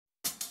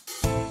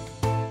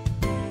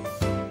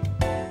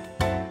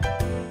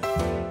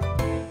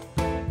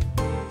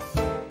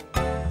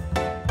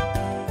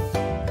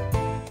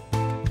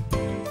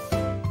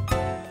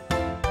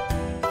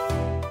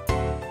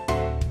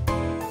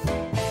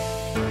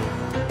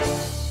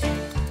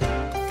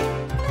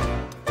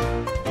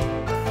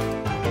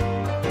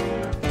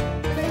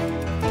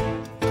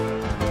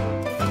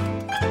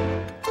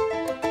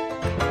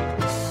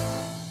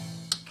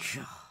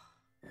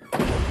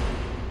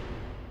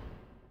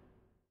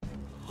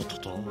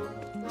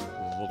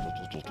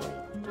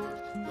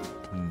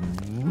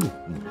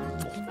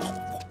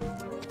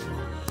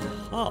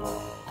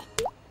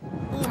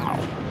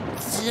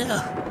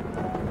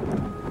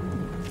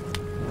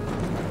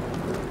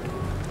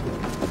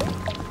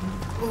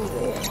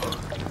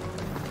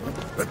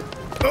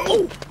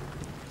Oh,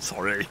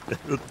 sorry.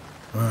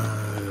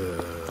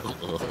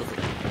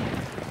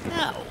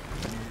 No.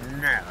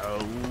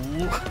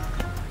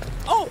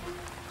 Oh.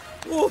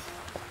 Oh.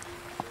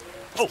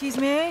 Excuse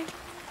me?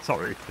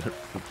 Sorry.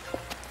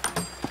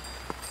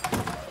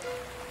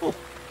 Oh.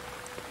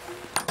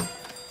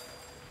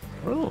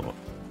 Oh.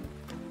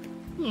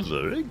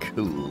 Very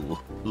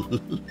cool.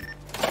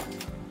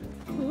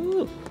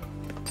 Oh.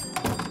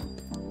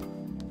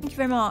 Thank you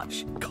very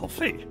much.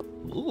 Coffee.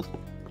 Oh.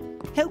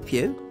 Help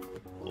you?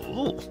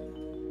 Oh.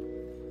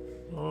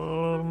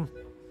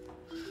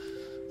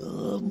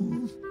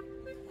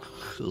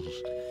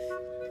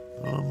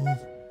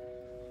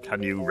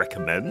 Can you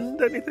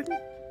recommend anything?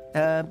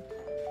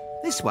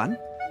 This one?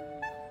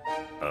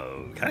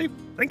 Okay,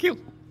 thank you.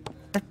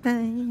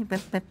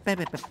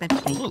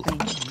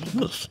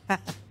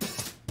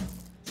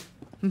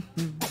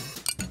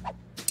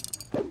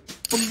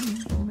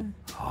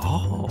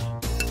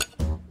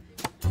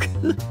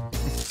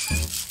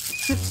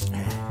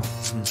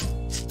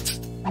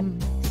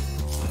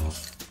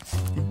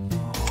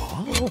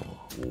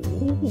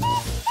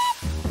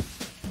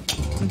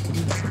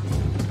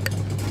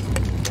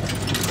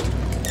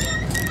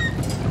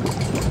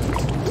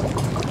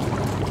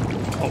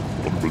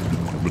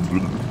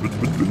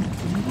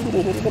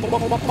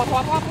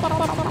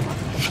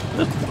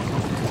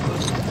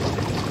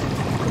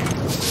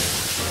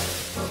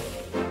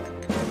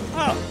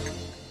 Oh.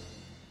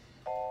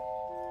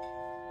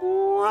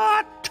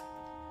 What?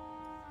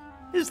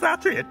 Is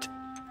that it?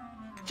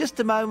 Just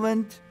a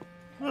moment.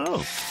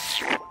 Oh.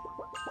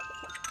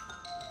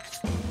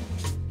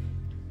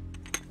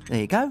 There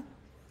you go.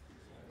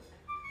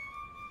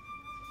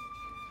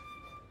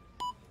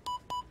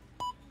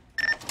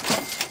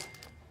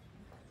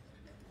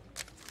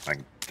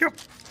 Thank you.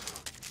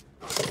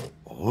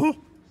 Oh.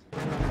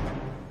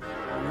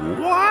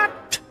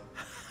 What?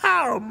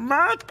 How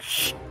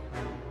much?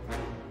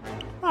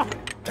 I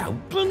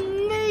don't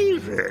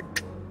believe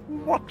it.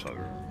 What a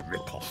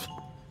rip-off.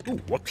 Oh,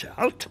 watch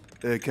out.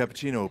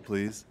 Cappuccino,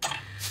 please.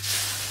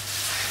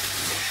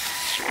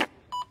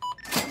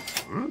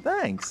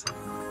 Thanks.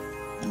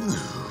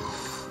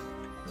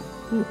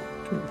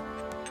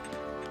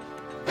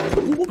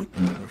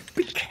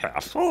 Be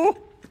careful.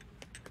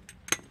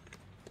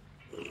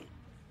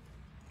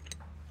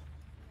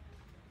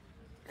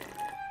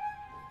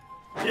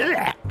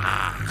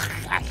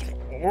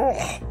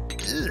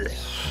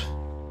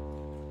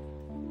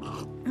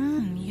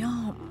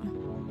 Yum.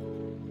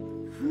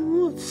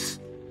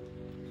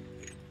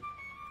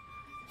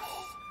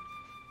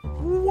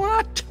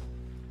 What?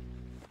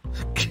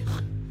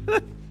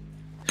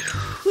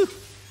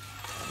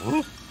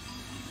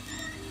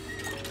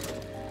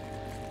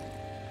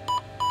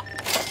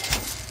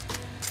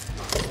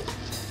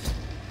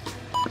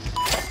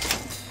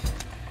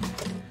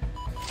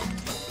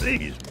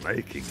 He's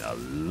making a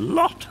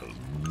lot of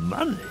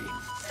money.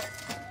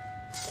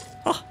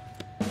 Oh.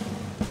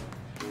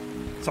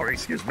 Sorry,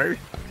 excuse me.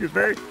 Excuse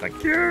me.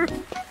 Thank you.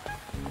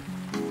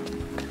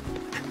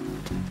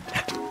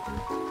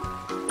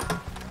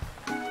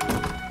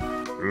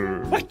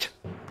 Wait.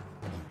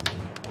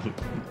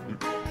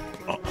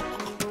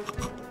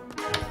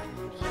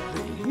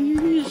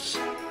 Please.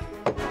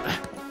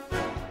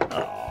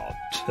 Oh,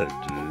 Teddy.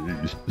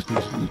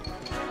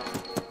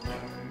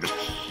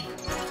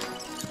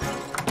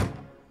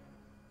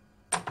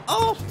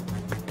 Oh,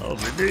 I'll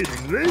be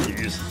needing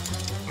these.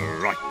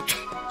 Right.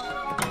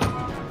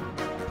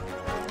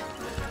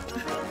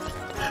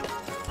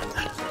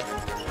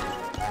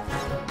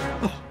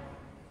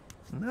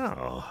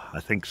 Now, I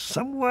think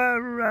somewhere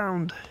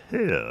around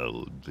here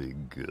would be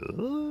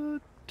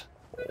good.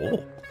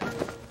 Oh.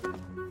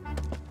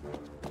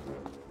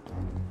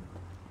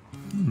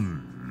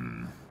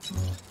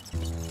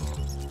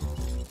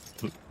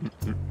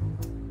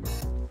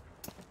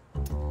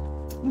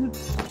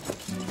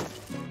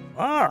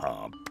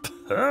 Ah,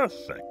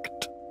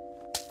 perfect.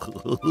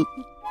 Oh.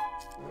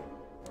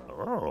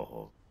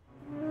 Oh.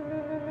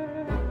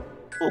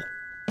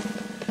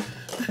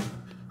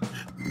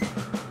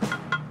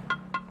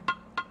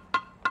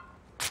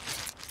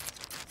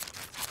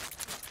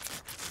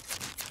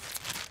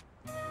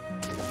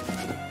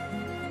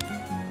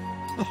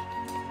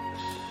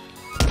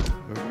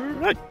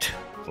 Right.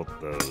 Put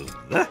those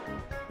there.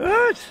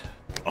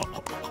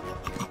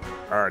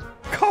 Right.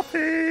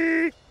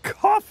 Coffee!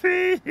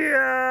 Coffee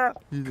here!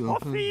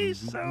 Coffee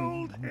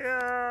sold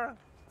here!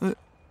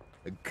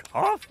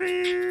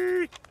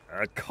 Coffee!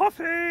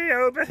 Coffee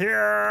over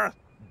here!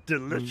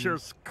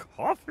 Delicious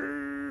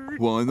coffee!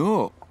 Why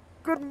not?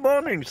 Good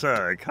morning,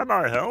 sir. Can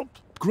I help?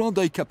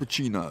 Grande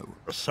cappuccino.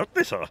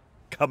 Certainly, sir.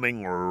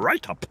 Coming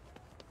right up.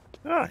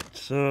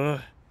 Right, oh.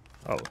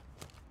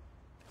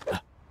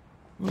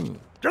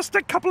 Just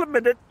a couple of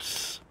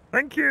minutes.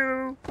 Thank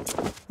you.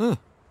 Huh.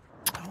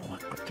 Oh,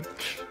 I've got to...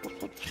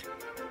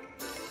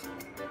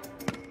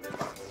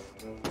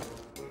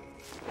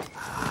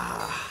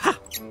 Aha.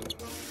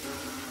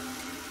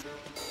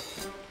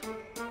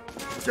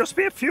 Just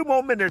be a few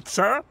more minutes,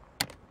 sir.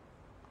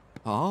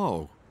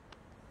 Oh.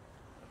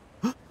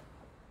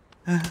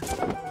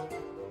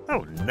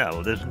 Oh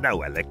no, there's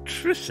no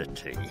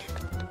electricity.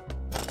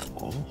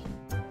 Oh.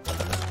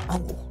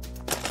 Oh.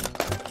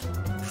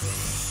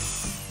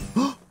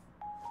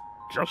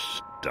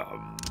 Just a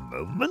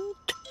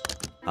moment.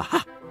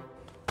 Aha.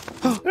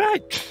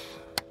 Right.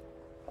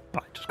 I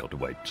just got to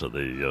wait till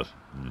the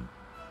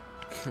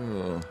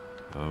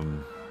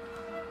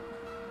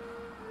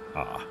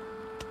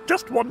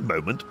just one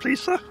moment,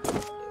 please, sir.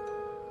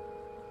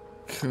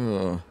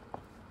 Oh.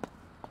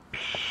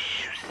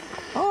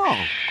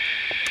 Oh.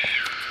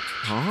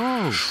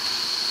 Oh.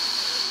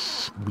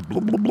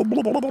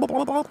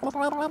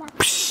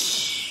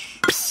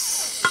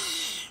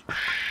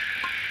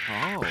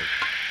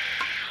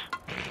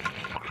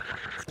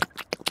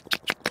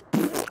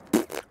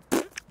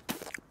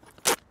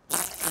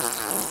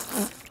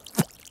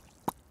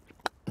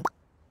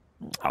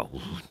 Oh,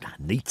 I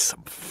need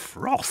some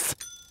froth.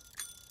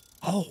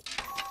 Oh.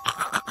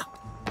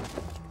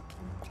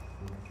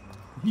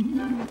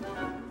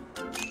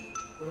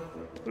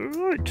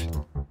 Right.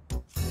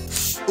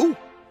 Ooh.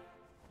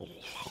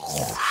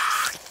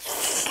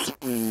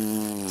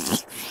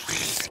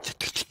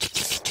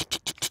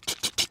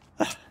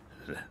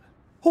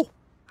 Oh,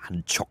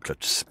 and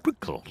chocolate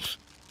sprinkles.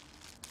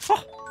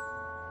 Oh,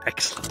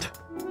 excellent.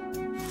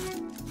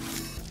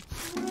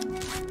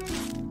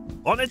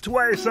 On its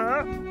way,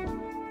 sir.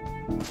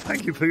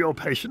 Thank you for your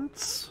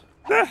patience.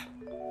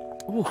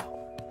 Ooh.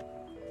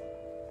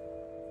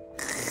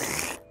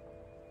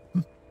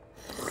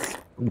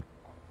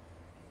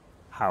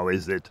 How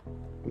is it?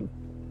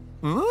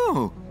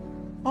 Oh.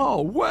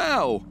 Oh,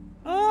 wow.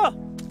 Ah,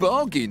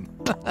 Bargain.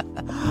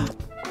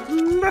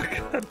 look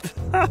at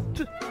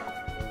that.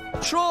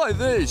 Try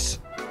this.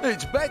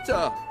 It's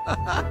better.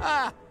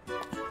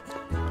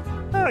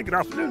 Good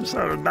afternoon,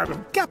 sir and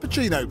madam.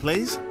 Cappuccino,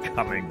 please.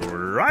 Coming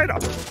right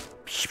up.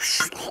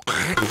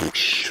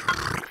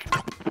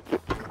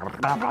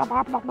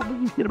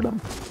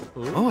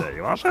 Oh, there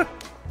you are, sir.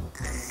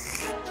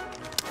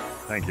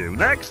 Thank you.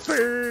 Next,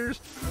 please.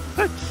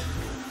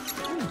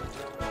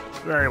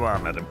 There you are,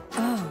 madam.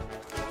 Oh.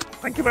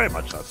 Thank you very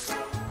much, sir.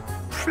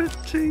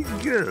 Pretty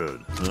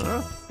good,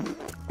 huh?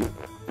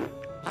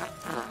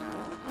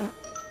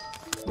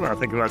 Well,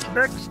 thank you very much.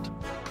 Next.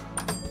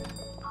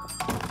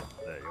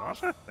 There you are,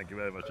 sir. Thank you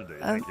very much indeed.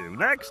 Thank you.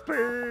 Next,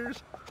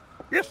 please.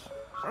 Yes,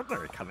 sir,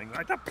 they're coming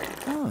right up.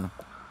 Oh.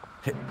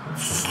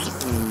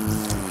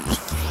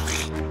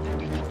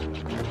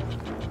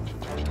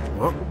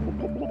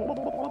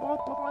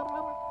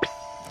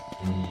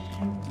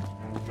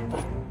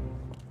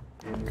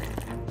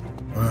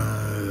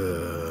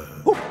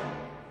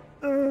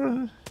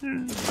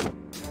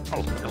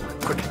 Oh, no,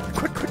 quick.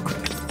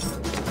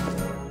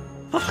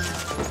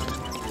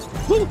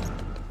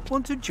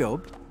 Want a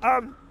job?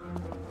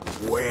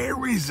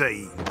 Where is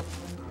he?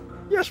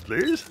 Yes,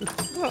 please.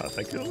 Ah,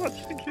 thank you very much.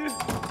 Thank you.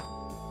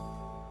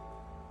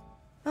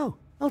 Oh,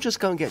 I'll just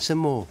go and get some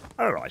more.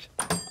 All right.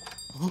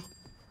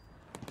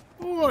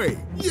 Oi,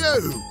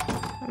 you!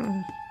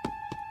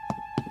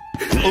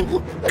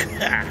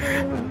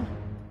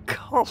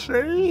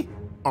 Coffee?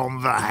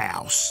 On the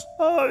house.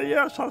 Oh,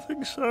 yes, I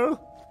think so.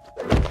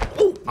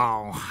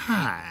 I'll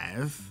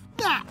have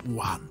that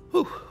one.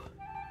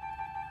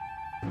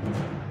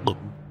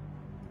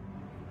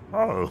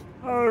 Oh,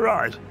 all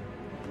right.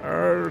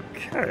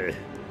 Okay.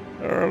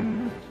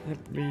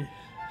 Let me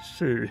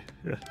see.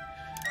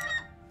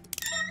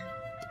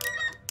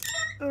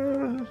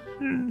 Oh,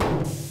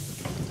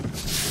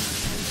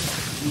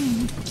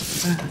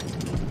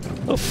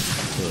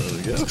 there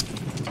we go.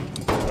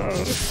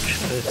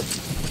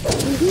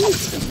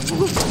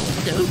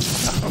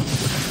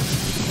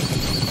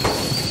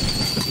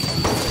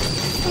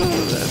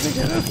 Oh, there we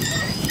go.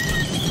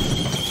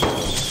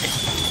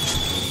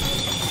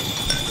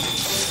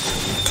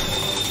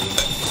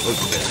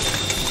 Okay.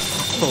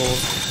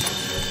 Oh.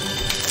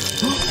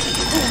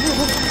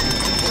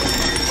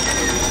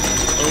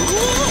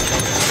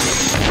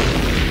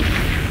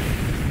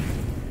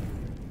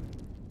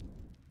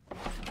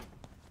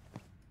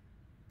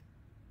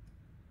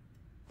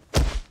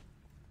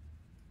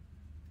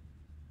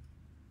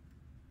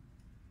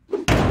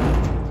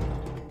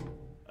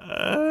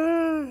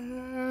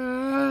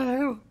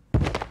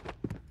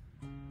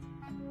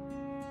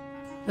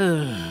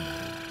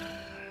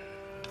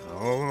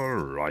 All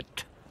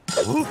right.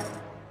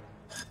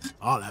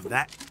 I'll have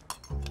that.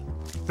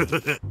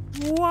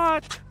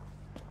 What?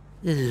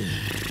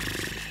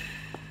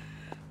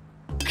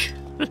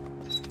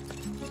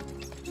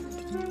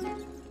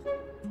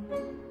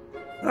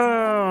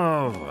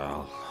 Oh,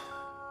 well.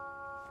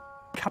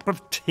 Cup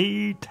of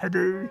tea,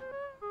 Teddy?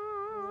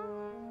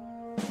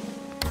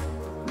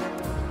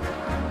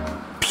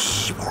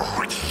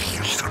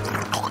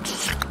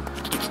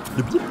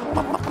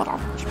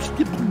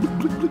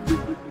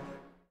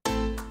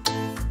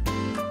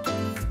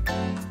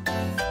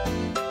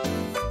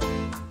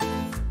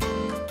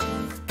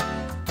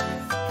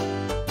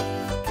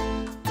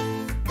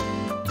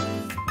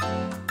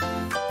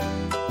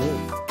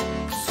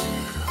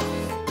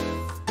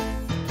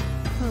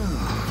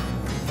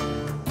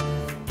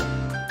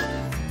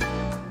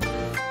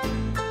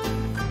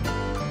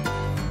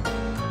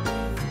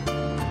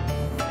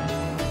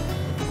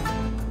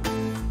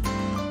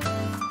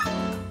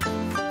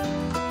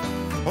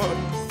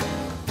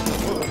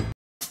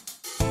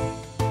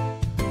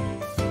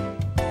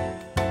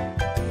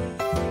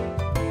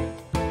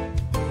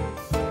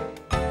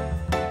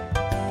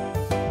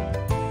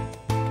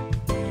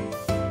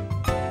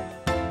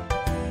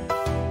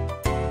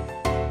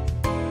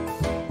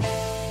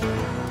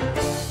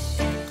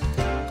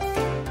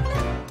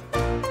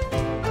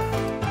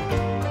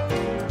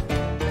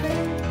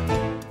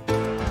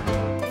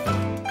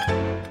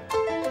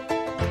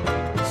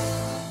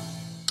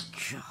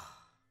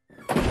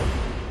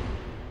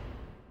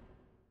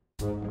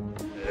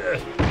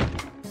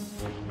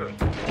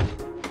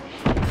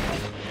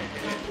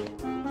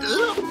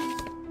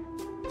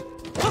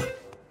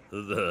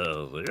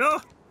 we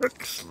are.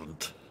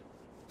 Excellent.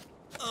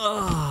 Hey?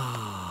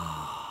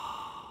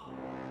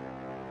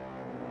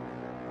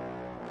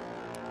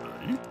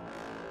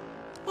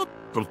 What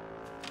the...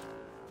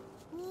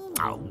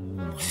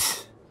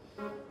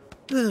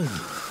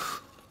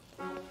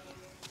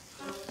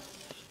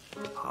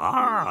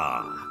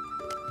 Ah.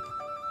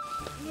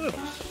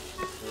 Yes.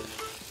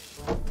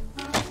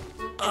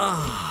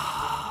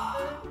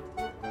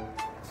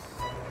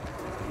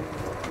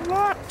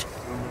 What?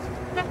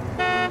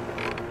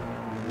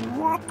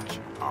 What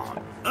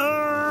on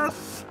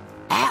earth?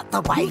 Out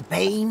the way,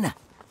 Bean.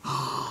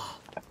 Oh.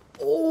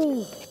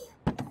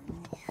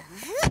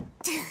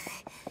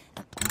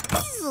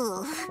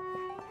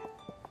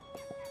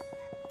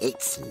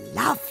 It's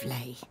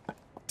lovely.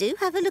 Do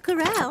have a look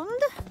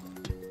around.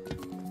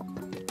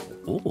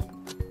 Oh.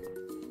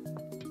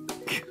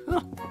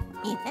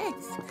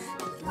 Yes.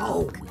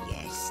 Oh,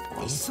 yes,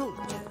 this'll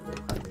do.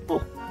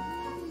 Oh.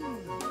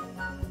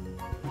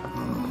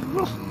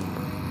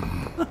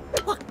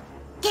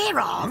 Get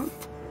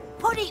off.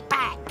 Put it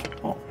back.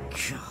 Oh.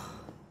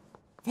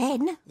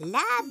 Then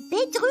la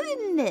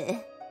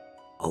bedroom.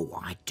 Oh,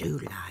 I do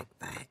like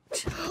that.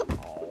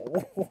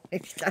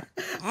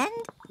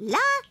 And la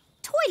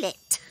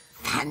toilet.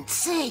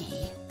 Fancy.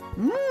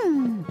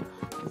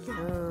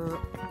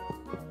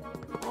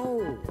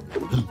 Oh.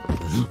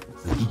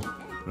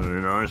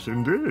 Very nice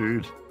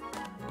indeed.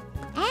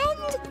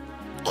 And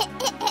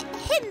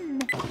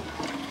him.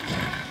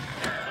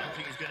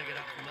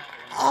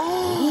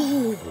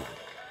 Oh.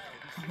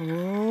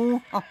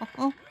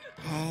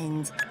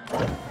 And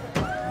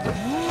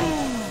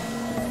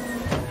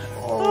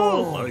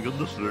Oh, my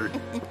goodness me.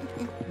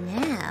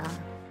 now.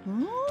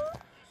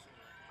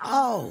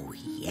 Oh,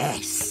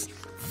 yes.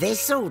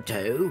 This'll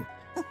do.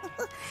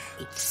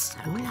 It's so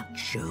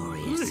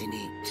luxurious, isn't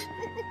it?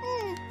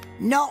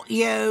 Not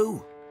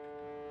you.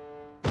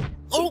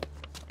 Oh.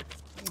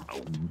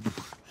 Oh.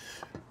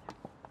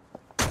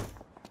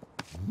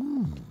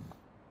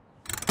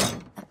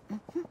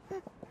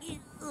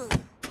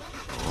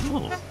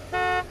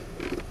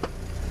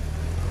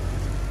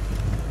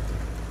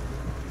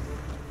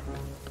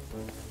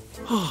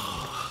 Oh.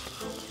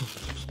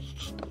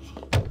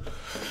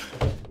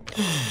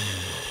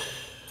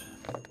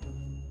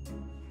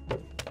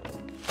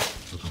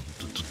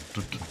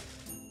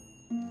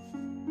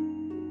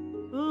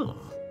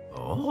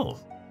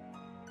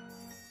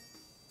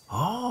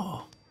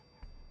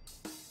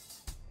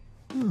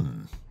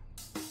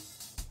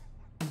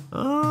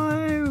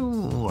 I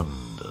wonder.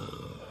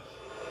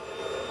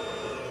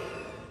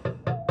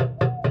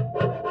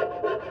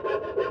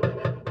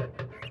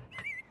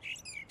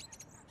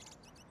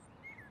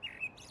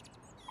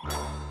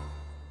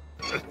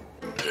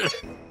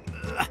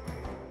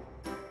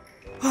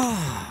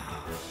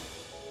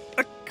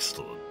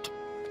 Excellent.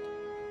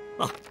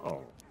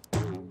 Oh.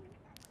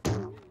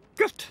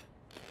 Good.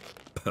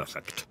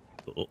 Perfect.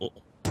 Oh.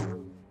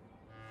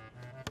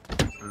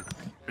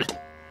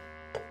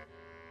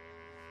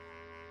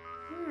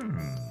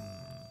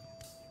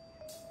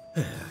 There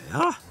we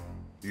are.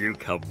 You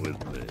come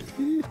with me.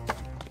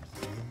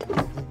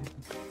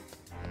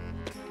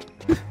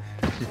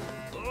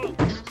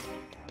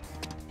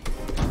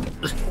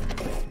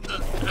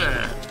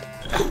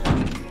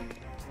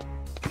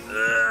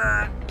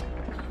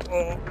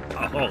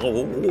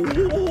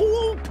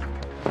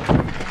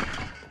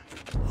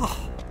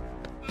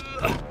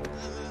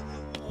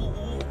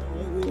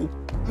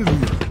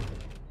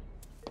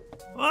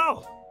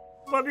 Well,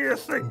 what do you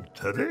think,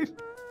 Teddy?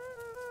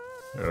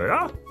 There we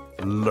are.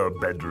 The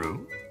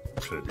bedroom.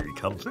 Pretty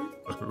comfy.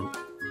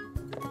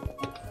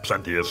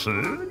 Plenty of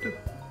food.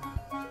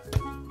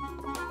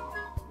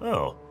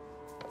 Oh.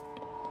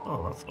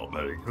 Oh, that's not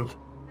very good.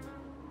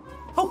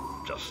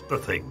 Oh, just the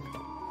thing.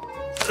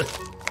 There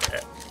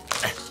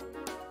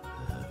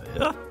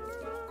we are.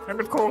 And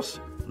of course,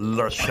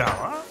 the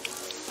shower.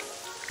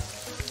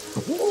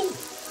 Oh.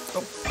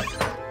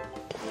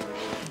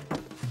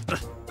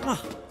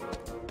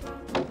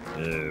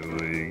 There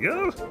we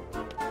go.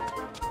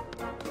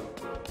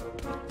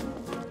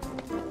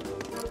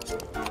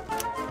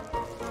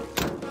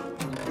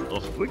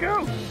 Off we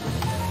go.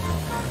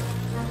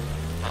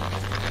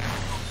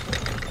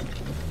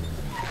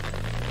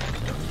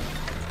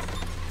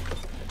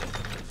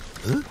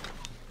 Huh?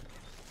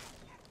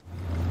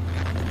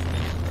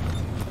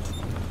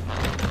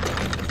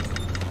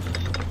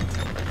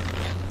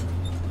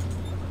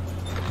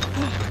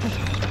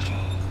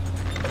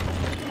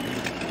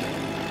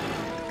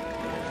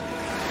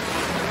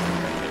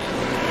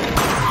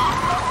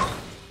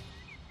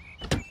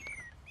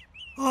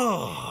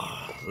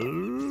 Oh,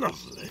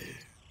 lovely.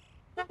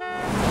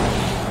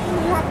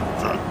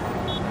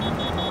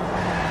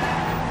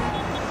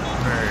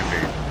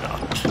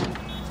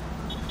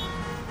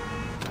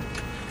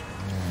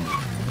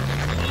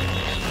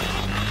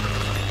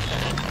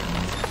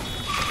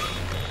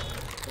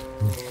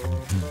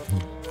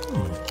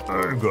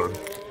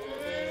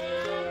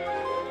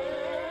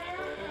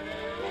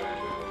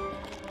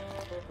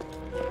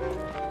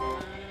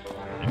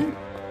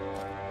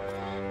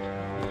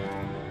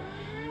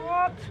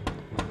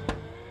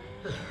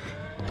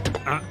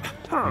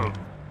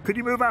 Could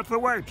you move out of the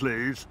way,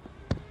 please?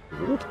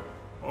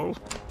 Oh,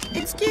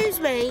 Excuse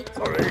me.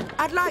 sorry.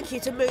 I'd like you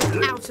to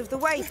move out of the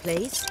way,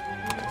 please.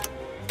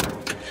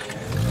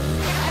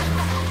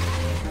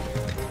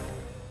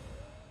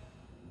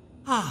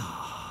 Oh.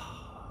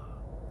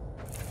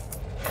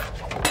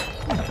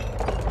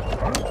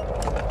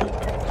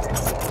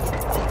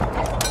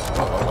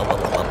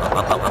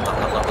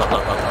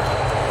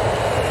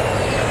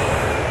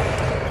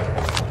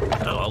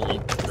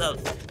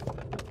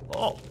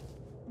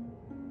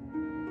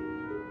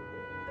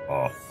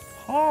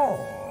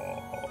 Oh.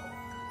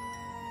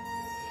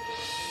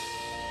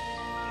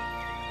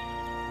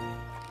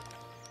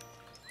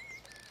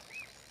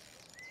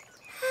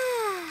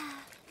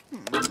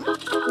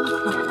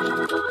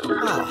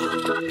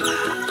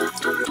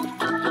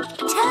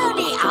 Turn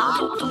it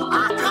up.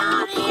 I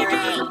can't hear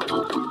it.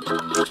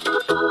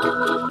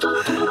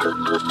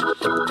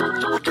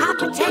 A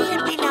cup of tea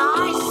would be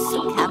nice.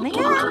 Coming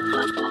up.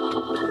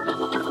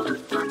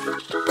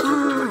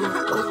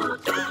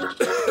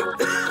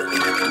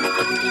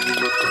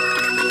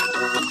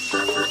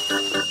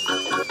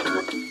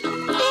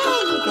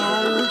 There you go.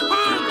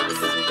 Thanks.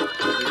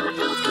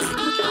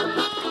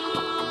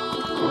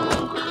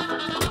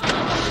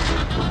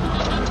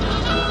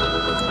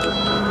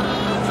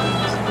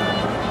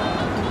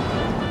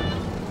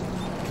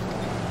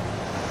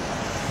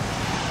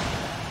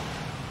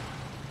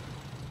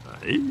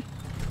 Hey.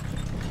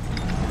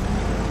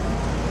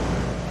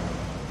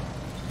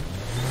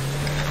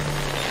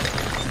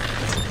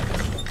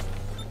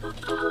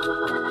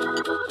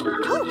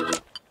 Oh,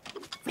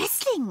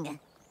 wrestling.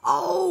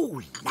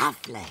 Oh,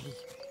 lovely.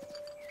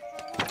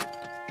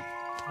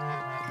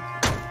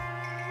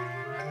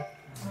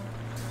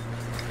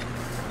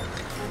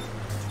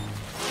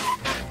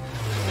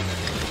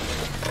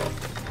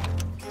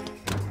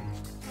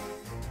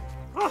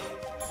 Ah,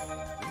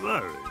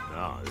 very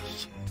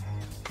nice.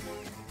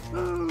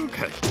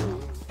 Okay.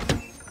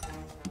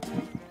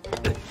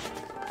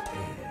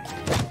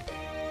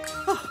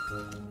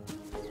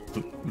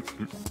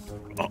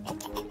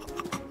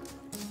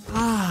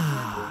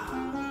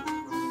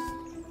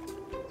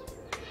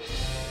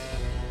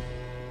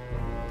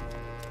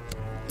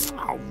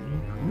 Oh,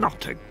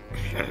 not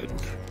again.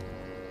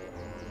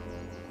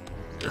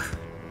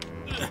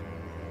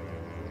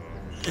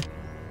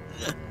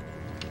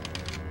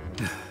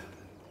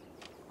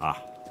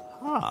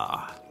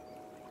 Aha.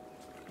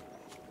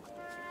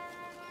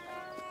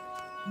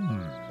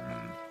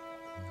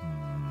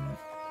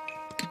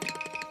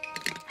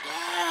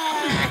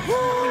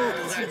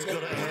 That's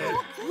gotta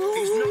hurt.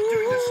 He's not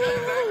doing the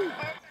sandbag.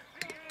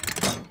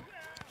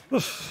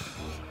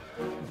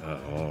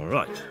 All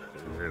right.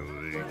 Here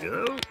we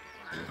go.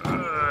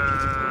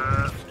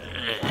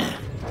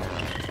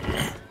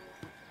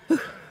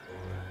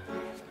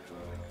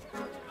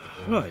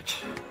 Right.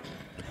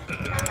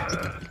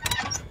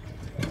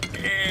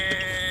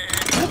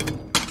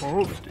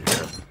 Oh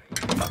dear.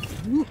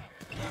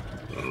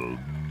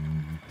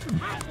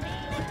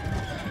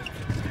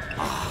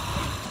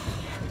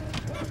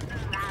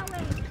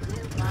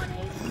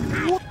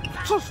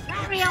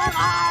 Carry on.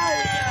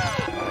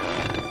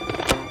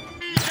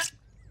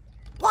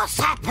 What's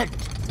happened?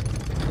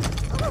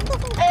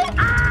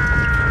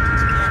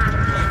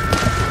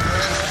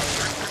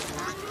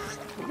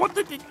 What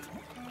did it?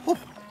 Oh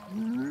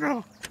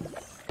no.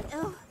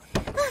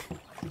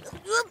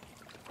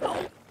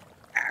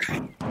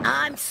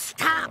 I'm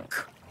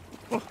stuck.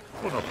 Oh,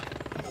 hold on.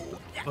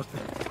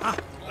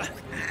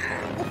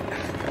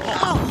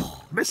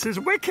 Oh, Mrs.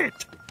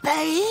 Wicket.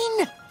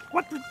 Bean?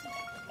 What the?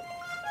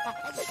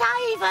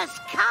 Save us.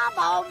 Come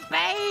on,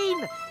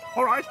 Bean.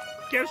 All right.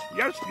 Yes,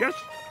 yes, yes.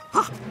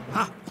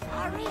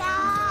 Hurry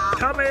up.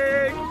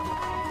 Coming.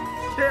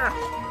 Here,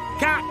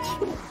 catch.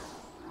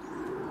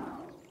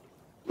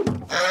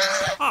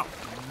 Oh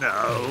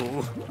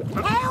no.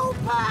 Help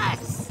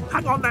us.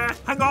 Hang on there.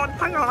 Hang on.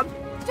 Hang on.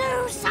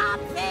 Do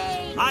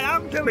something. I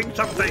am doing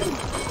something.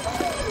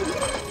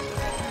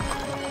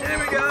 Here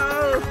we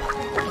go.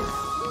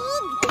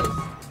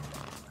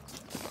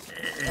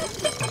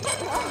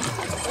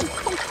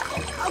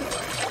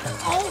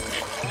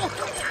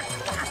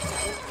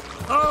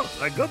 Oh,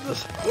 my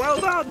goodness. Well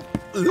done.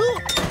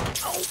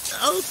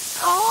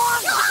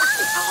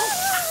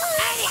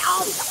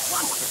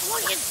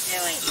 What are you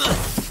doing?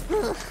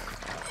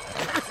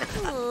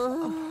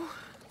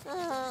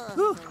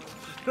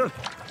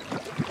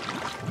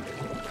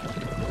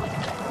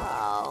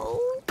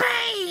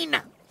 Bean!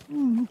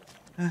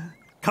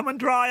 Come and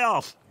dry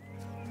off.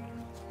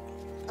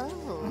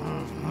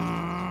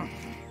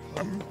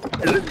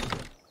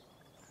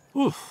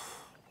 Oof.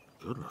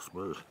 Goodness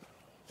me.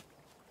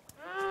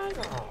 Hang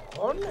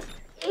on.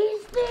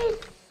 Is this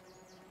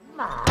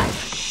my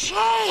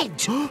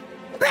shed?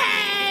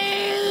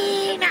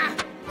 Bean!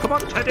 Come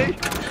on, Teddy.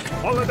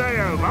 Holiday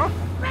over.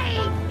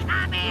 Bean,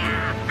 come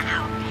here.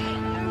 Help me.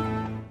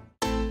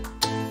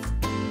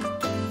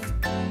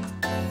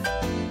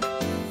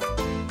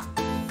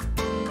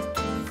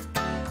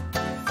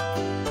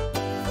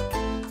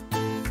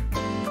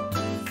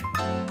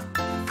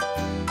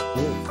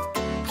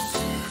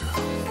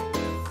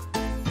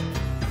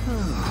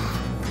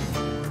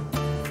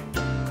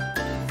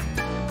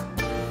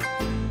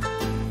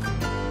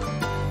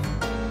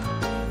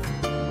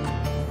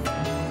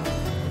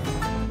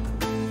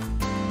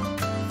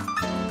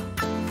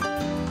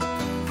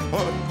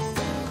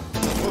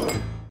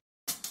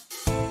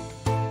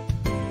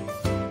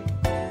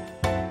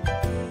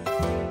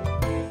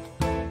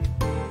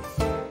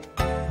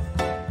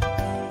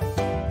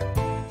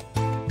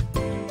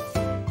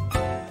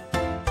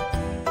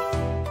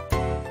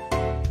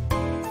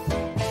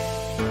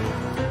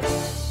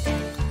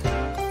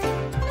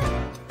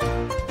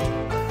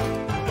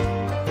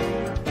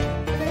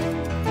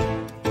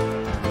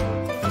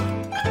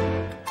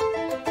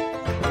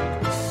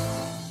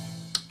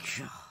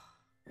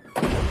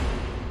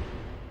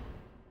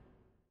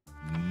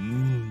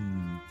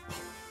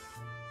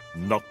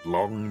 not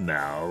long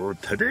now,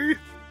 Teddy.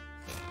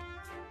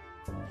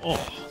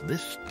 Oh,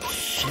 this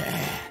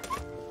chair.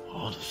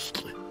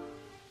 Honestly.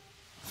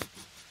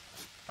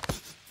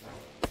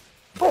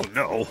 Oh,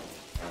 no.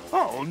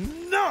 Oh,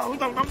 no,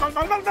 no, no, no,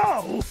 no, no,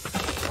 no.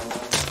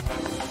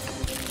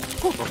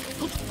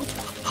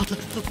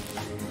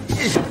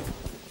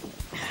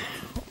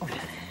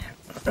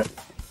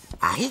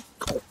 Eh?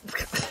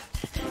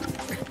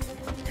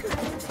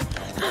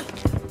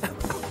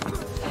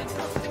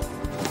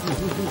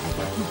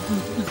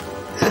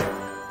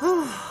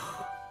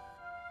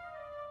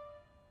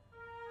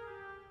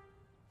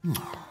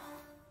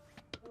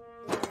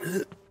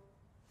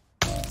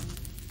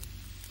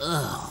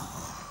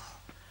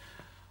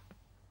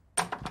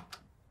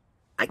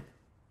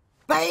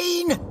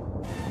 Bean!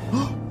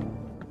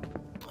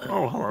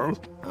 Oh, hello.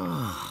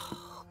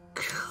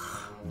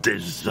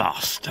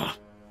 Disaster.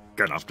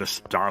 Gonna have to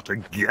start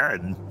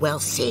again. Well,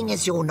 seeing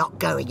as you're not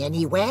going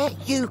anywhere,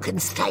 you can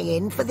stay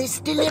in for this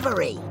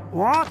delivery.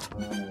 What?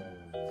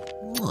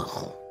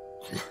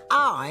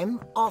 I'm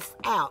off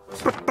out.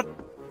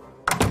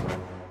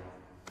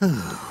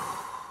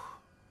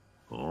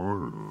 All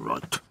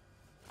right.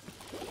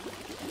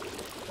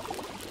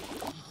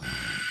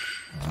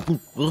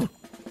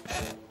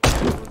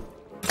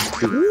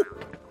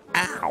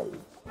 Ow.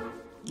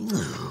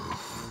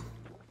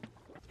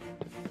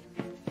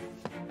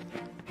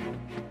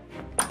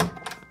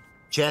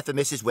 Chair for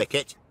Mrs.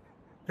 Wicket.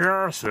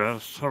 Yes,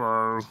 yes,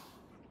 hello.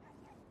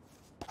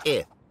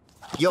 Here.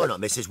 You're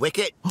not Mrs.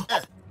 Wicket.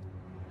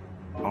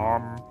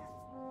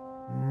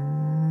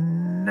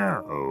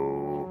 No.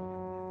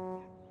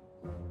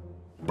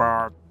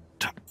 But...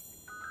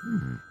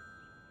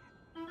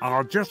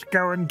 I'll just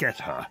go and get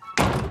her.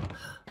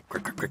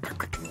 Quick, quick, quick, quick,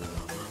 quick.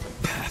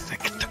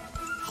 Perfect.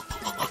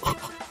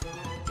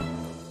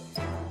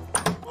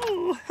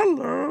 Oh,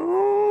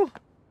 hello.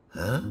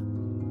 Huh?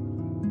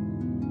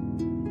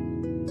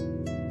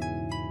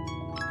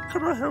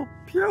 Can I help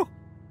you?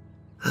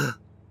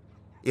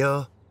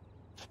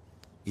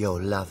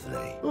 You're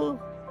lovely. Oh.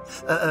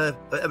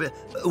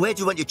 Where do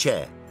you want your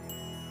chair?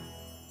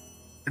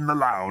 In the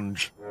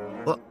lounge.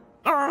 What?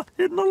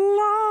 In the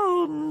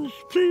lounge,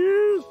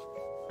 please.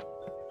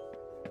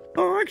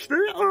 Oh,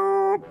 actually,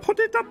 put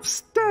it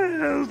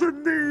upstairs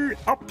in the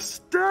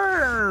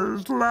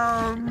upstairs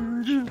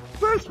lounge.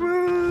 This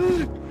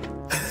way.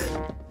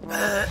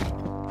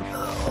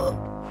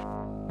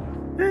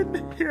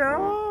 In here.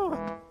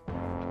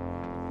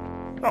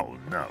 Oh,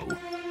 no.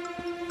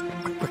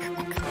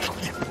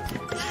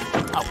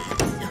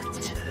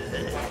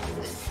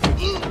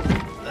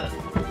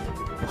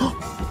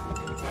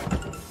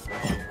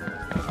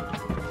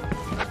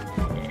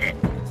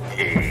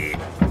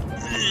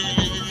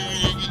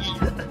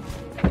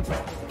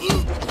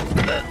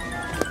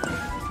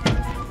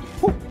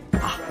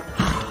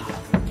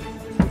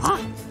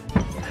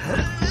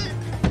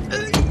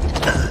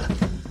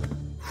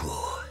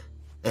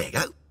 There you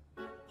go.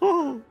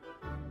 Oh.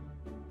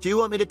 Do you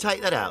want me to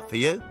take that out for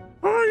you?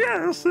 Oh,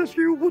 yes, if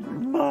you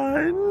wouldn't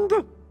mind.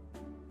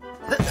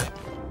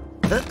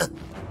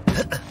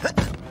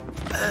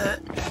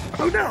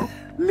 Oh, no,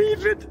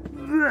 leave it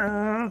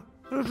there.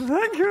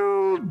 Thank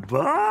you.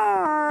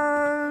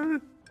 Bye.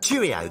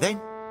 Cheerio,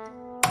 then.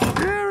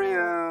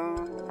 Cheerio.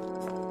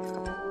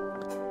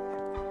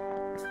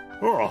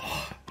 Oh,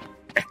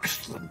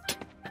 excellent.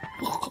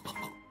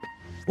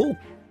 Oh.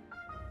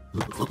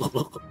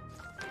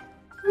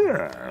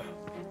 There.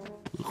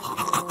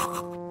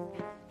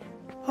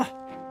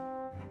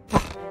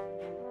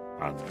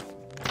 And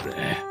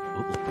there.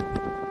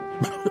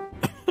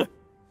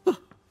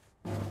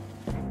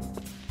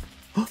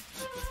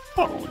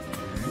 Oh,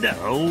 no,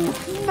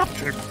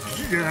 not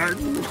again.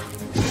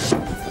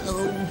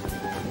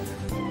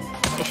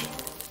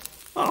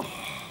 Oh,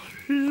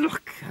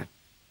 look at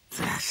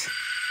that.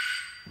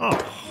 Oh,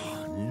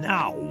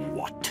 now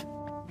what?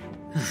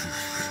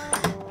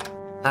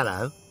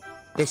 Hello.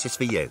 This is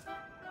for you.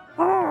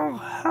 Oh,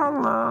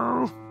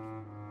 hello.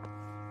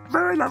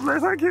 Very lovely,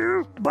 thank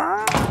you.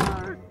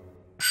 Bye.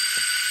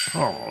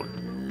 Oh,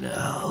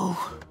 no.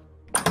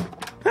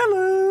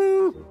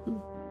 Hello.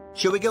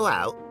 Shall we go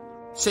out?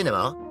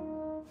 Cinema?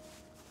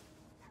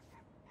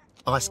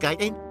 Ice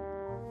skating?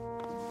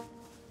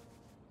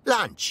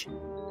 Lunch?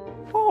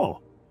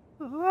 Oh,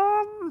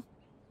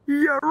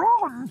 you're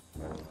on.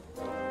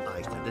 I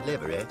used to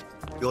deliver here.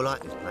 You'll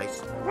like this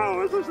place.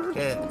 Oh, is this it?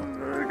 Yeah.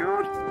 Very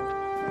good.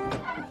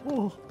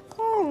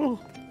 Oh,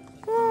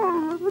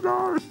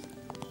 nice.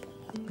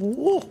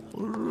 Oh,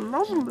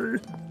 lovely.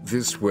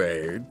 This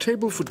way.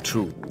 Table for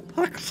two.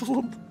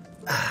 Excellent.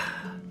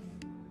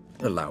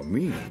 Allow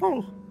me.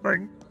 Oh,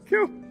 thank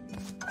you.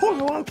 Oh,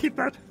 no, I'll keep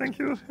that. Thank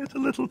you. It's a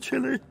little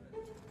chilly.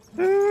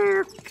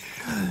 Okay.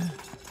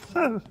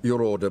 So,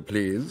 Your order,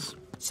 please.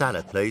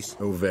 Salad, please.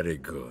 Oh, very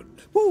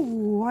good.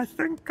 ooh, I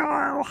think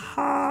I'll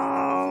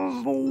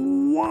have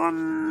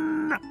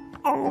one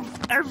of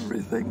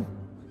everything.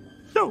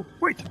 No,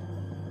 wait.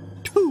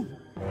 Two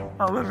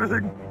of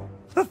everything.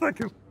 Thank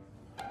you.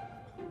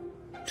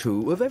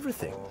 Two of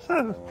everything.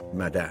 So,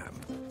 Madame.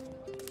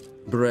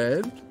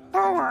 Bread?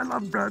 Oh, I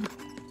love bread.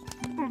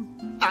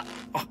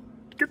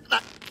 Get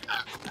that.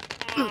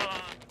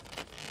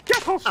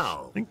 Get off.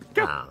 Oh. Thank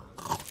you.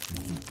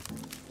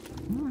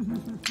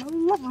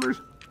 Lovely.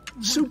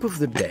 Soup of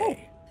the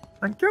day.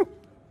 Thank you.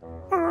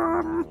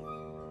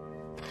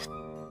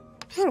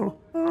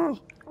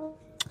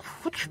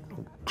 Which...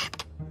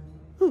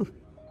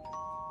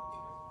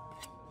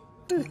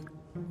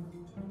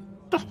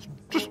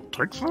 Just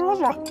takes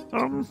forever.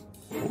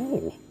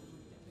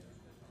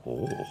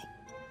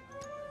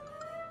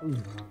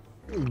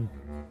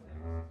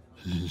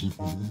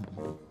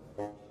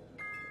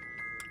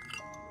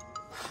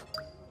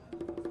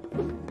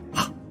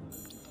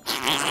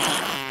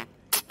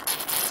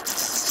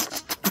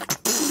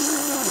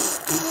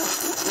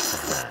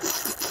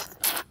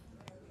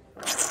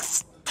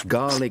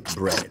 Garlic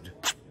bread.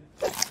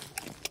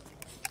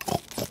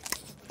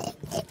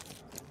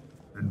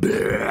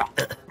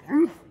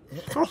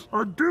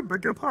 I do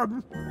beg your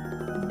pardon.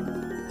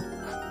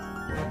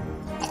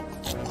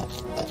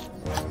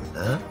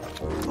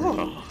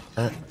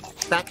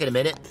 Back in a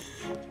minute.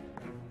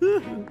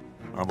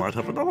 I might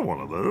have another one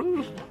of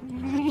those.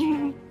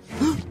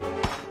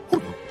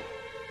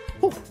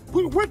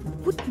 What?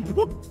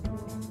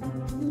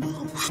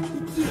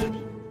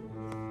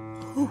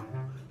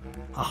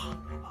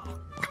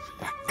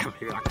 Come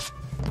here.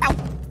 Ow!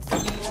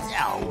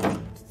 Ow!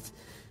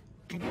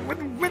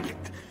 With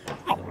it.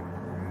 Oh,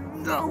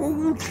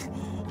 no.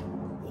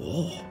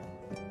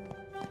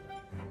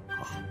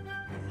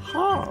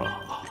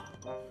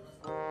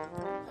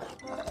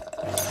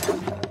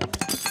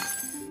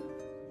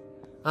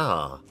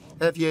 Oh.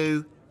 Have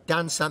you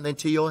done something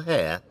to your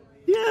hair?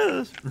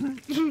 Yes.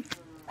 Do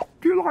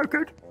you like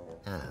it?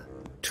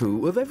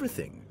 Two of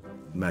everything,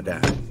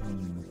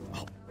 madame.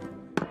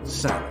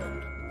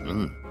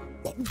 Salad.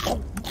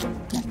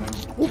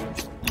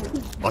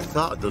 I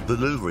started the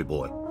delivery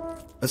boy.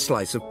 A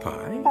slice of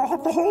pie. I'll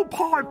have the whole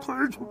pie,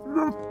 please.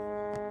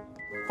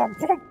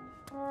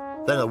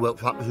 Then I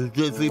worked up as a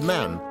delivery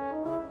man.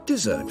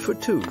 Dessert for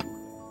two.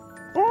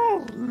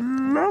 Oh,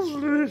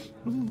 lovely.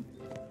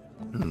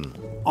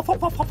 Off.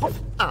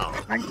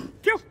 Oh, Thank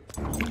you.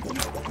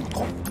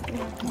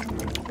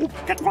 Oh,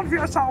 get one for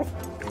yourself.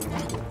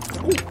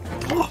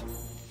 Oh,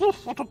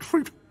 what a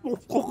treat.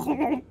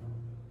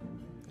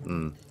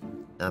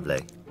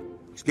 lovely.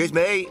 Excuse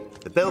me,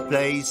 the bill,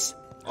 please.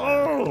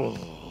 Oh,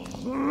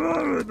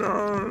 very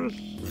nice.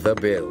 The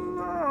bill.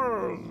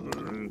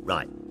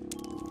 Right.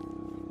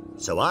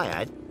 So I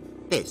had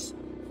this,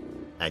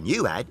 and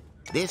you had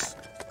this,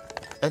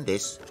 and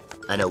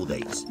all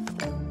these.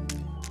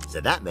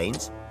 So that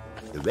means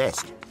the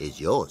rest is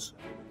yours.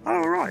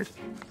 All right.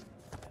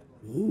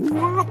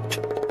 What?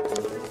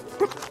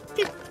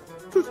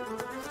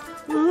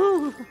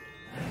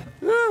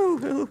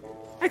 Oh,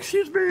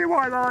 excuse me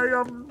while I,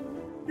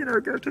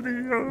 go to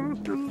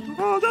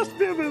the, just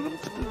be a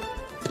minute.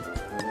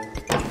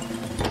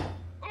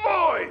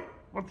 Oi!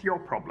 What's your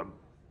problem?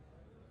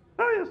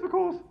 Oh, yes, of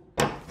course.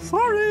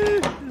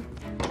 Sorry.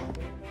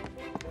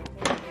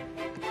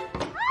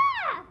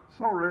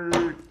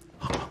 Sorry.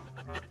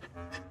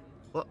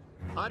 Well,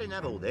 I didn't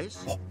have all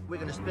this. We're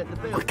going to split the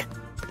bill.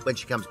 When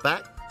she comes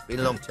back, been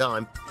a long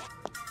time.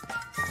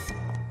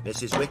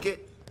 Mrs.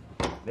 Wicket?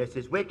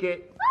 Mrs.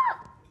 Wicket?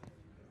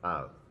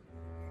 Oh.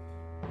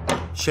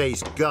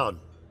 She's gone.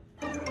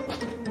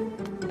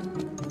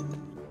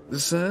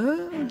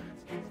 Sir?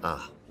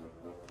 Ah.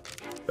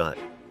 Right.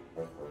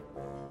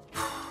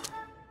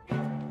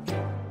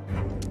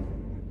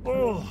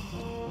 Oh.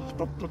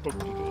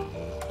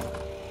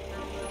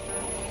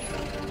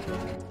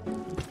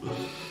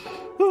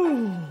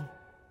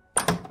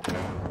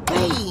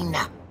 Bean,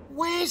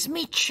 where's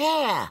me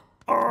chair?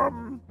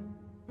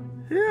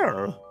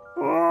 Here.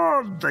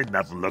 Oh, they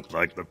never look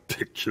like the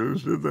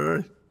pictures, do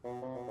they?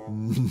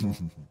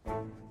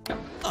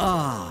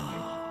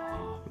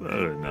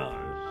 Very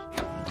nice.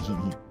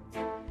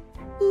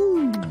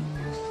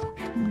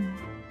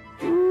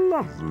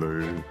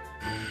 Lovely.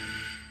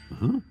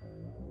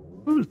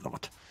 Who's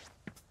that?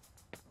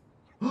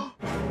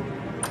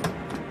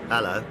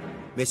 Hello.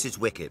 Mrs.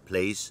 Wicket,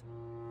 please.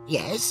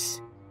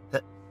 Yes?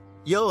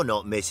 You're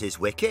not Mrs.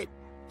 Wicket.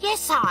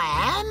 Yes,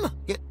 I am.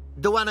 Yeah,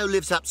 the one who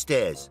lives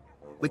upstairs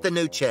with the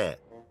new chair.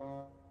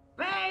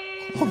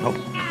 Oh, no.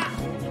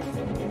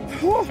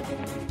 Whoa.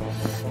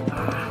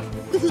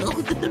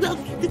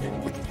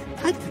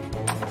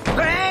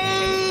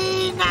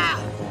 Bean!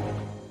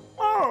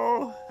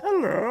 Oh,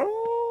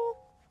 hello.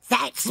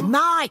 That's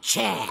my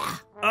chair.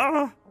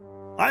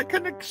 I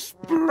can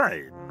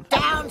explain.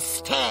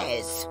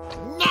 Downstairs.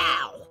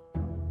 Now.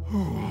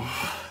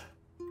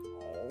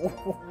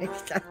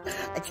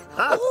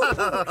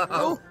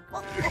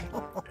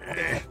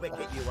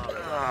 Wicket, you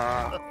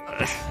are.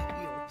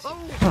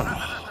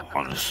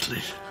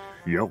 Honestly,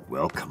 you're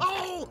welcome.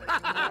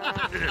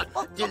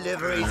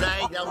 Deliveries,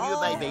 eh? Oh,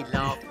 you made me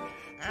laugh.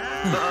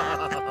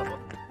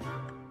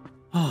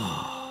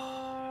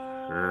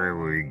 Here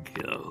we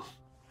go.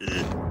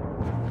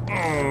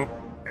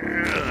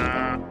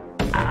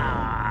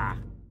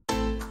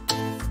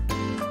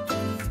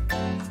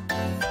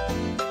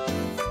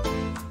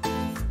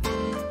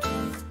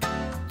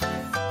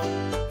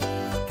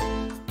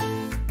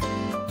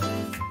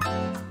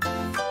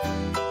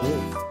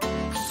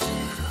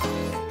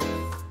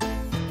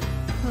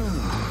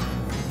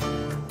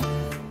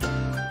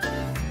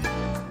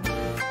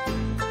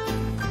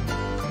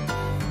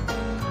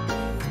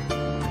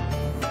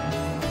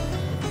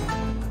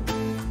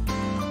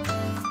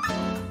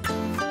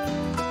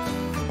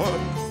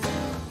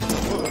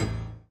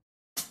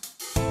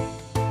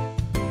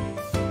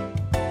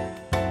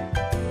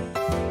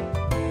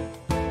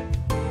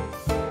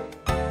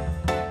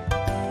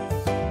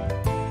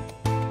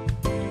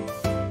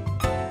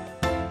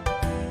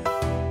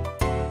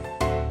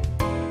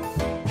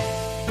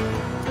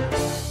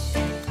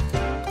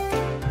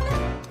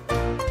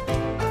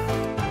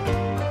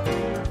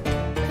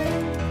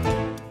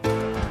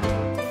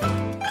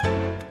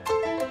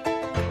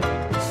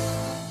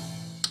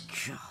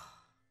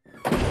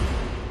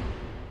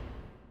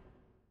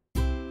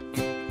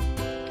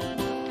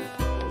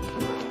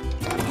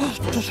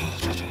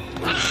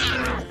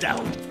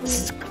 Down,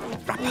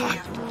 scrapper.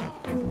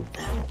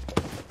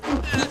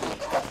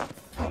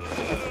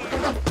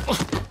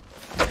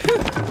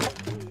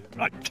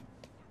 Right.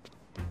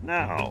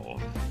 Now.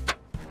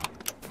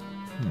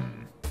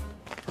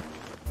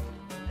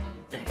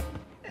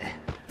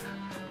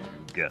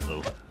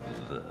 Go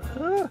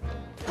there.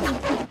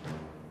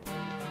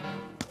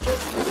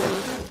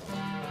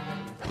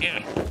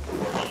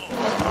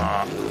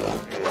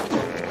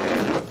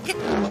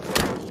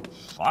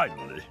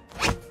 Finally.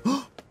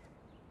 Oh,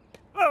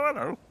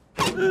 hello.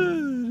 Oh,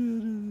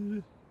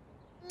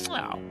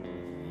 no.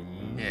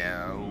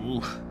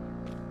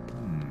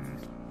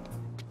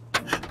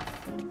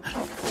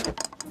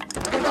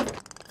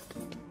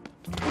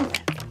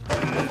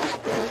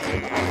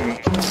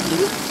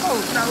 Oh,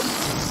 no.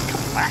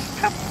 Come back,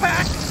 come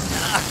back.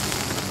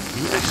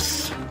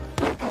 Yes.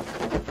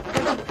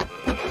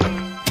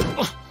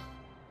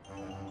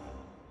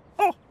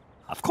 Oh,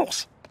 of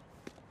course.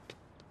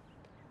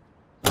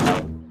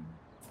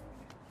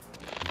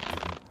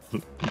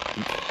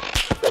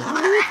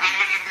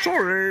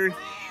 Sorry.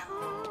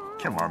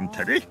 Come on,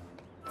 Teddy.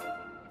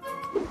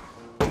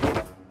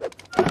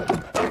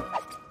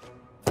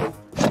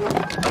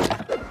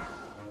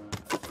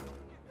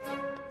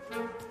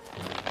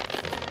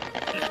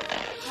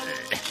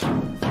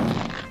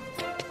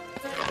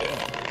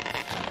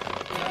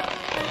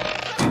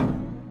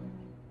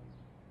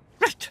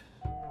 Right.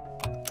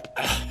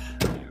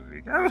 Here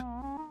we go.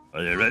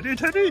 Are you ready,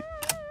 Teddy?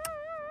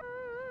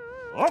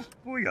 Off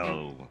we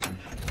go.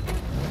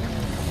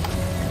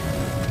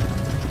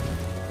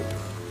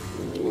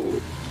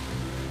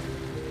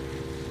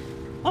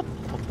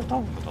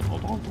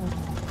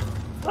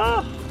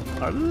 Ah,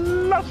 a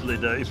lovely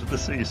day for the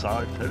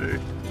seaside, Teddy.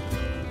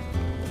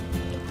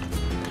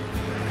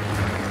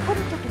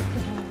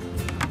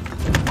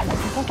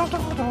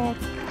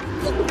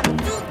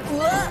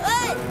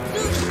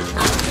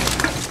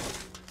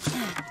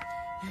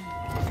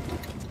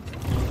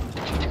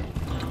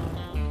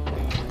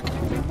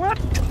 What?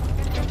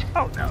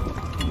 Oh no.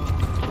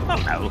 Oh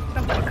no.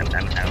 No, no, no, no,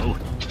 no.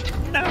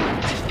 No.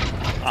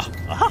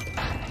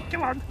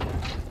 Come on.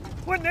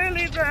 We're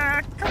nearly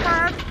there. Come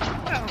on.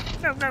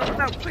 No, no, no,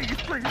 no, please,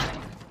 please.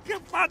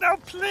 Come on, oh,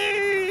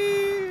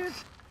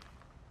 please.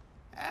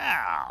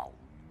 Oh,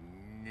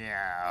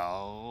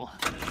 no.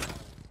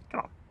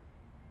 Come on.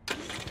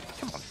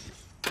 Come on.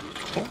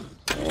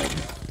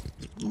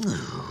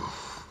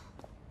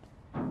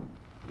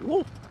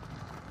 Oh.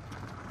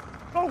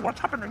 Oh, what's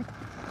happening?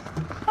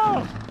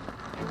 Oh.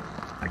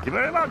 Thank you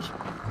very much.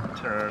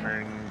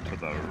 Turning to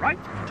the right.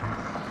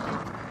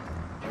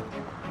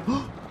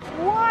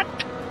 What?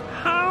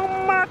 How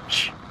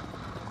much?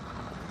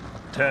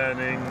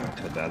 Turning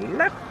to the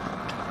left.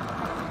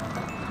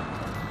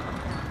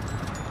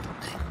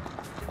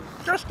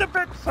 Just a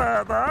bit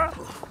further.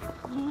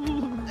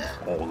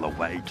 All the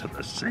way to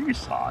the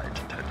seaside,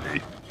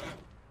 Teddy.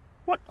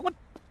 What?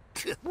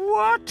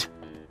 What?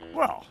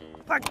 Well,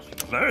 thank you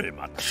very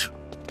much.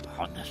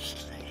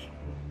 Honestly.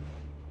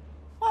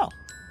 Well,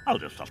 I'll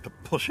just have to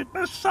push it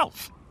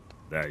myself.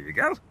 There you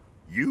go.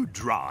 You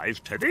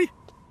drive, Teddy.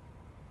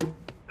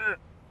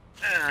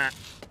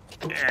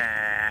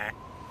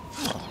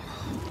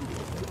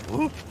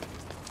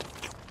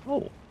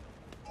 Oh.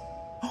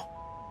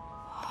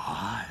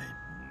 I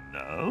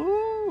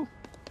know.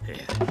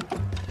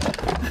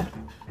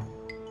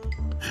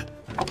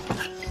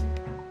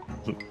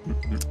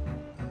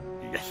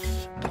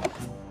 Yes.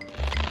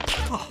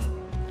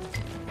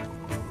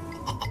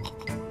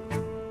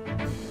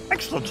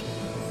 Excellent.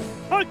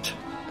 Right.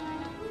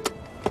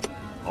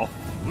 Off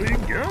we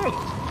go.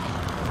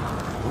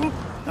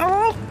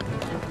 Oh.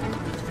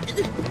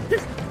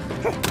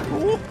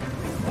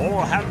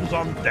 All hands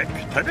on deck,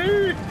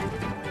 Teddy.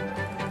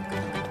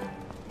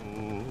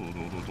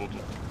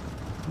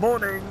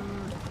 Morning.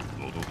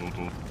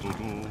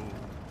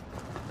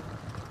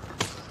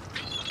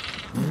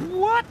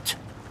 What?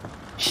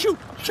 Shoot,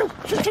 shoot,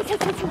 shoot, shoot,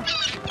 shoot, shoot.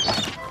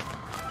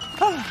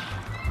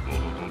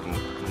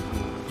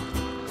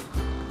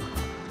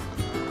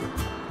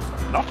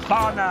 Not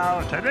far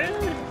now, Teddy.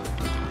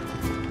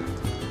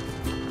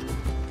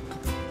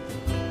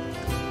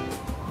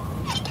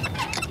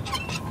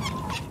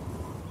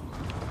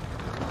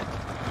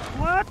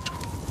 What?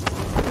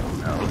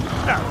 No,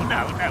 no,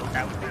 no, no,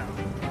 no, no.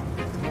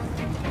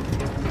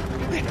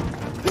 There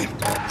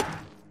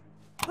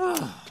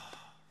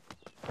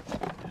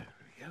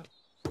we go.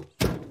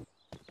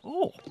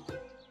 Oh.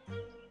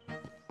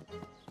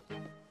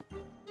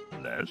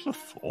 There's a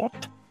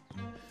thought.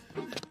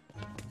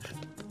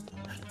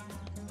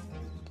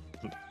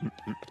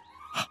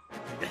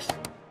 Yes.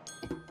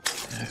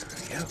 There we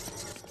go.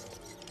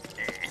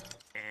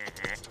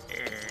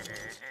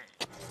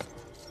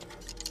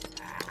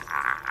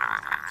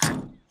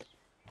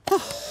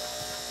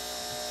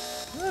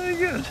 Very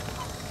good.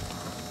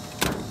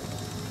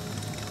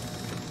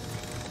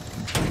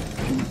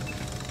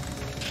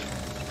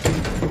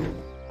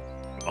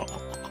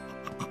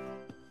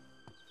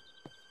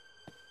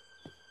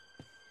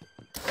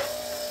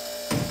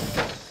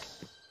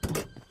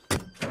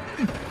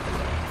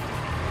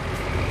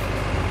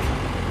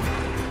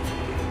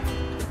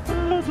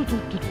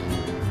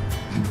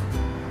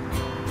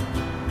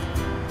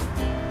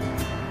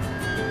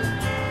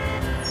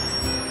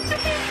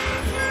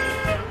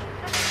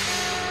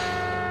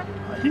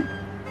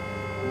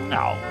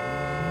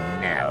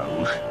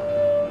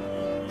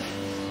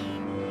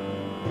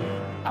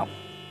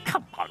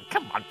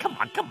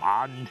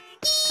 on.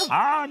 Come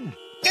on.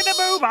 Get a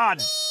move on.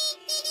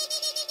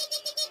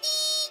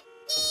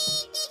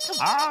 Come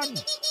on.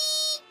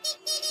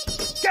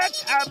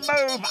 Get a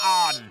move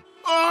on.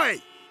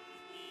 Oi!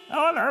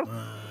 Oh, hello.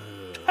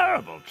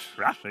 Terrible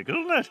traffic,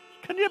 isn't it?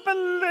 Can you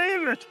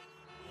believe it?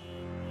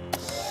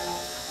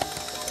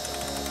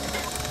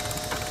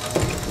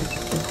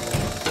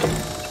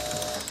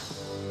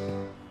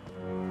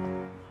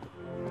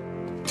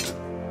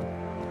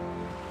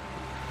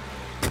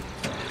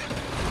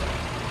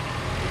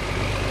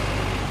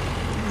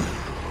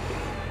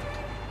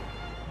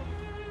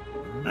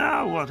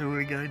 Now what are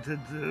we going to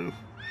do?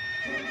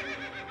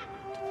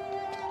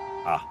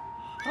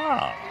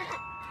 Aha!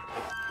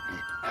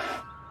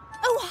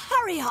 Oh,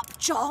 hurry up,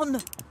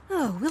 John.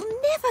 Oh,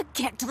 we'll never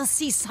get to the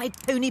seaside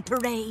pony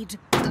parade.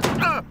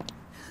 Oh.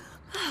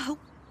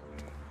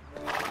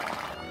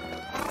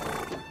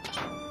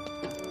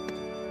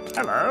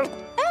 Hello.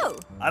 Oh,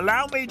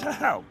 Allow me to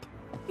help.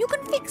 you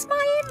can fix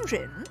my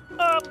engine?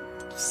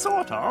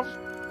 Sort of.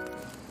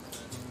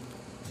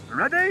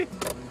 Ready?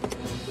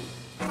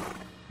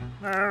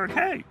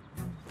 Okay.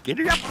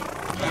 Giddy up.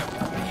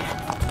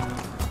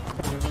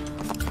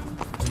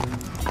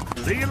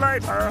 See you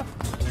later.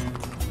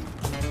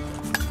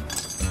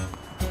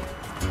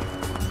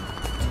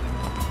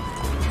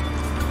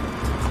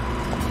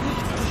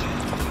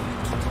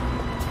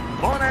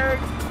 Morning.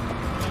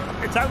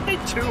 It's only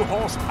 2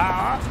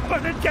 horsepower,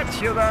 but it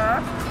gets you there.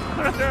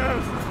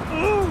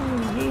 Oh,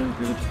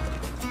 good.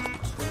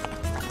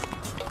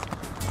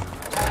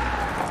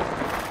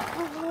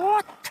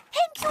 What?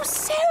 Thank you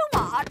so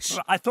much.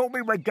 I thought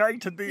we were going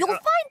to the... You'll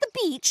find the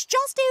beach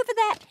just over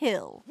that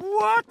hill.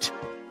 What?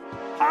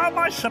 How am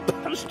I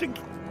supposed to...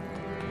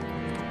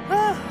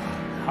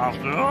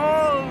 After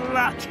all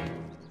that...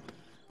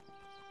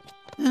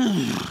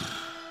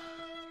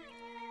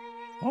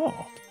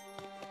 Oh.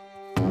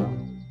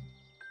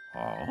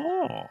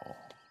 Oh.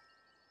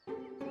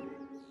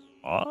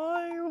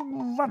 I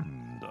wonder...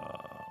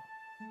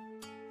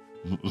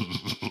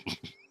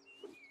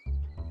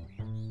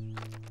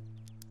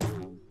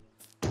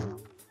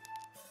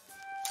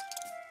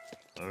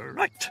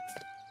 Right.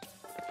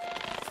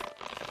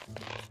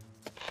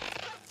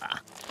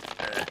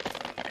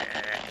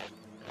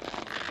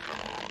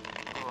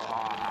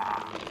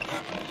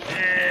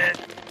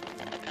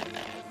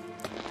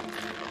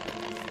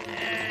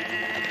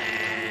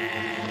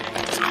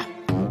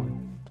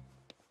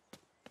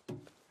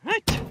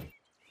 Right.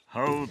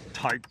 Hold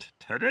tight,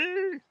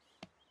 Teddy.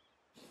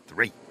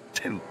 3,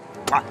 2,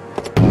 1.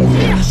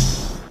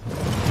 Yes!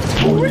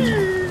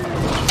 Whee!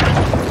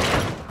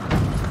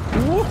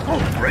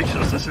 Oh,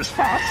 gracious, this is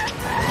fast.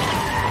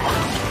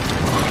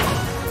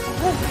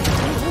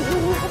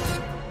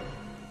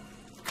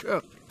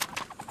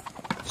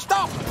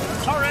 Stop!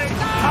 Sorry,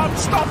 can't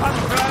stop, I'm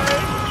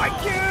afraid.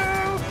 Thank you.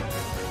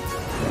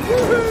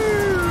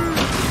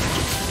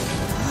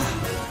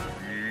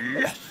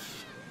 Yes.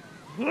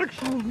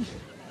 Excellent.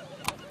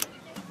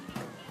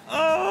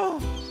 Oh,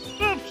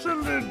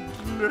 absolute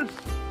bliss.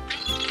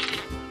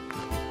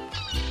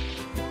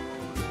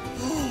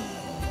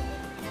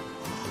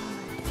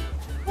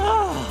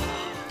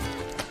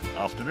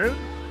 Afternoon.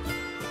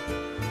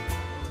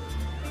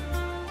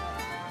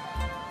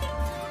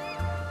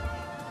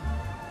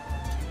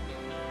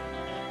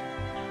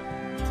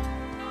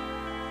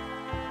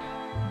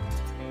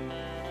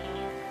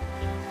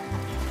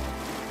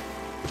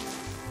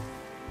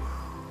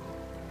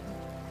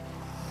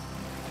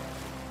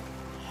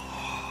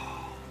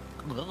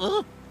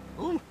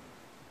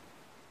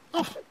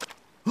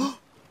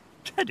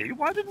 Teddy,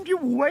 why didn't you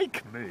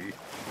wake me?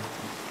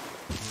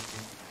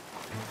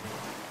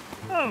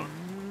 Oh,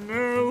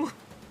 no.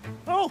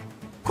 Oh,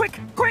 quick,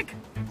 quick.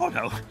 Oh,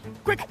 no.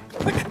 Quick,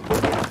 quick.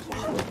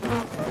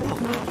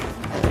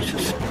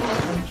 Jesus.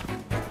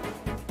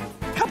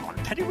 Come on,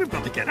 Teddy, we've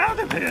got to get out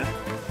of here.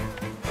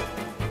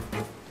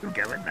 You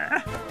go in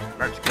there.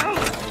 Let's go.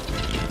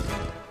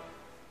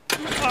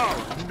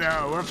 Oh,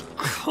 no, of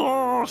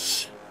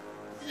course.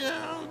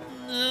 Oh,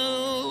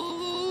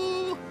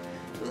 no.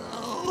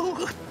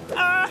 Oh.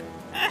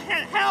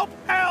 Help,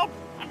 help.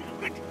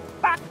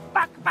 Back,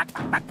 back, back,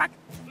 back, back, back.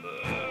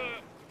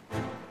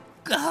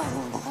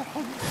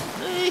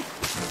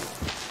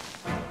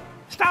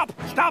 Stop,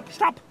 stop,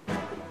 stop.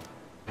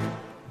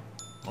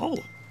 Oh,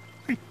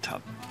 wait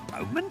a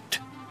moment.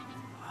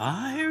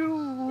 I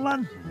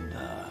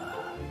wonder.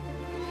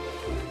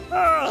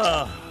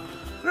 Ah,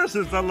 this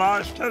is the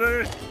life,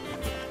 Teddy.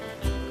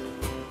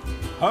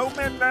 Home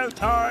in no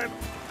time,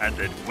 and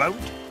it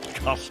won't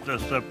cost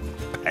us a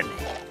penny.